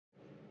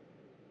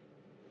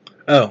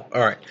Oh,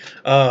 alright.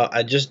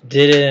 I just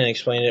did it and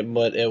explained it,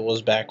 but it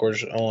was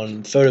backwards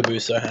on Photo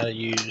Booth, so I had to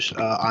use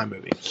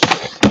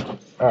iMovie.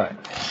 Alright.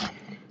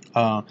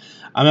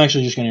 I'm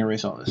actually just going to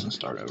erase all this and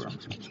start over.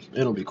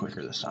 It'll be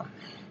quicker this time.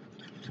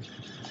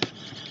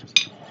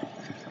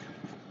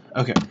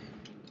 Okay.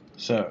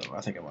 So,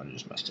 I think I might have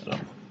just messed it up.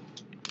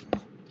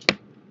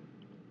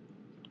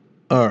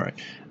 Alright.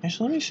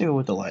 Actually, let me see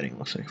what the lighting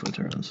looks like if I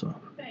turn this off.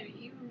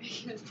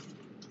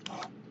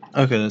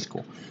 Okay, that's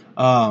cool.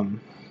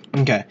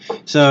 Okay,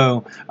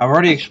 so I've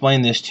already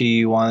explained this to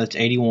you why that's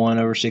 81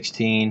 over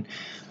 16,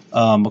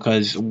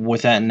 because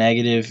with that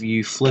negative,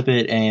 you flip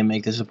it and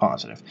make this a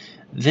positive.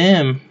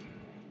 Then,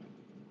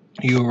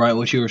 you write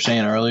what you were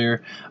saying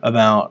earlier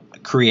about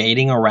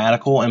creating a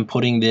radical and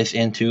putting this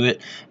into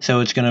it.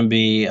 So it's going to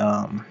be,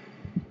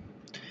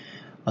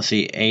 let's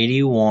see,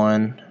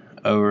 81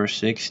 over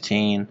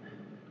 16,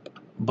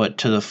 but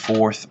to the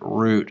fourth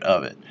root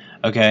of it.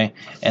 Okay,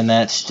 and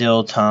that's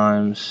still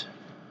times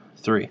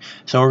 3.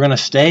 So we're going to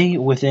stay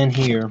within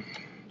here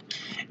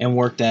and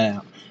work that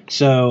out.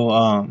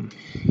 So,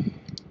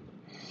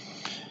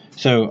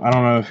 so I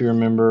don't know if you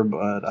remember,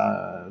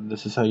 but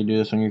this is how you do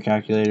this on your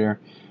calculator.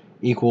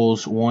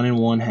 Equals 1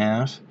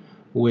 1/2,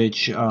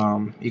 which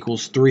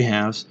equals 3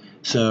 halves.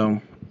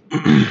 So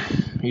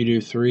you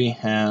do 3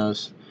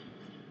 halves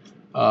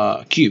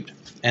cubed,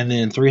 and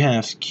then 3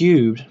 halves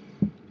cubed.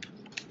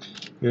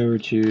 Go over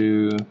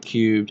to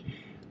cubed.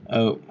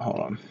 Oh, hold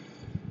on.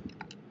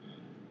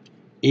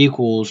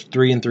 Equals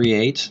 3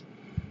 3/8.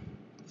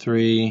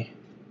 3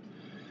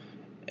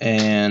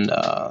 and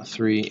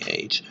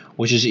 3/8,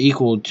 which is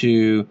equal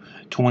to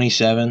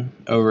 27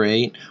 over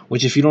 8.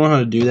 Which, if you don't know how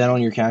to do that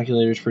on your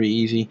calculator, it's pretty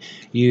easy.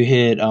 You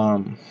hit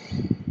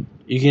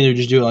you can either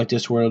just do it like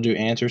this, where it'll do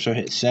answer. So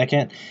hit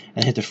second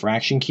and hit the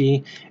fraction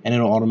key, and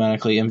it'll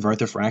automatically invert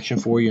the fraction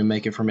for you and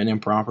make it from an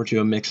improper to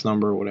a mixed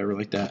number or whatever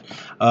like that.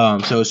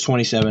 So it's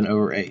 27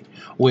 over 8,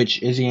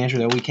 which is the answer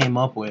that we came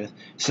up with.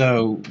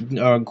 So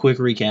quick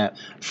recap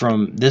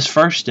from this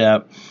first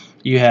step.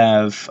 You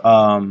have,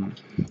 to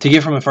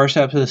get from the first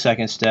step to the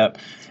second step,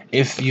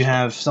 if you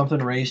have something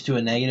raised to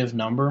a negative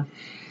number,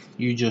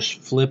 you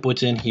just flip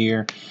what's in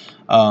here,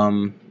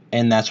 and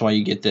that's why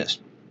you get this.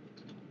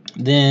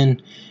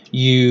 Then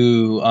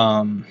you,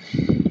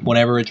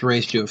 whenever it's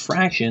raised to a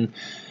fraction,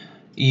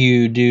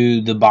 you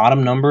do the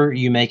bottom number,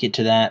 you make it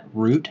to that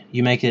root,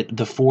 you make it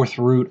the fourth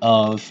root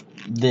of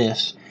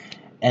this,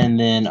 and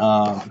then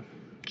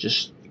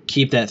just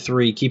keep that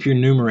 3, keep your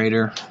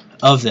numerator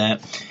of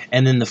that,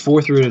 and then the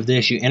fourth root of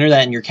this, you enter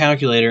that in your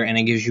calculator, and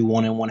it gives you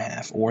 1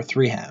 1/2 or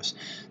 3 halves.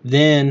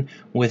 Then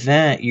with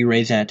that, you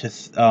raise that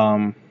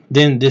to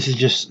then this is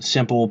just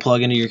simple,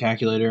 plug into your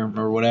calculator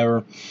or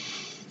whatever,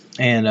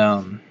 and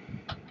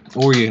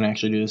or you can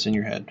actually do this in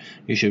your head.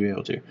 You should be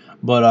able to,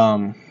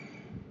 but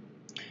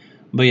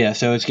yeah,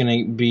 so it's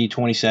gonna be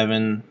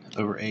 27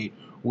 over 8,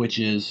 which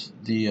is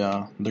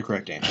the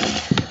correct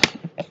answer.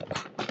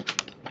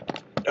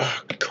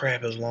 Ugh,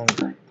 crap, is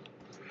longer.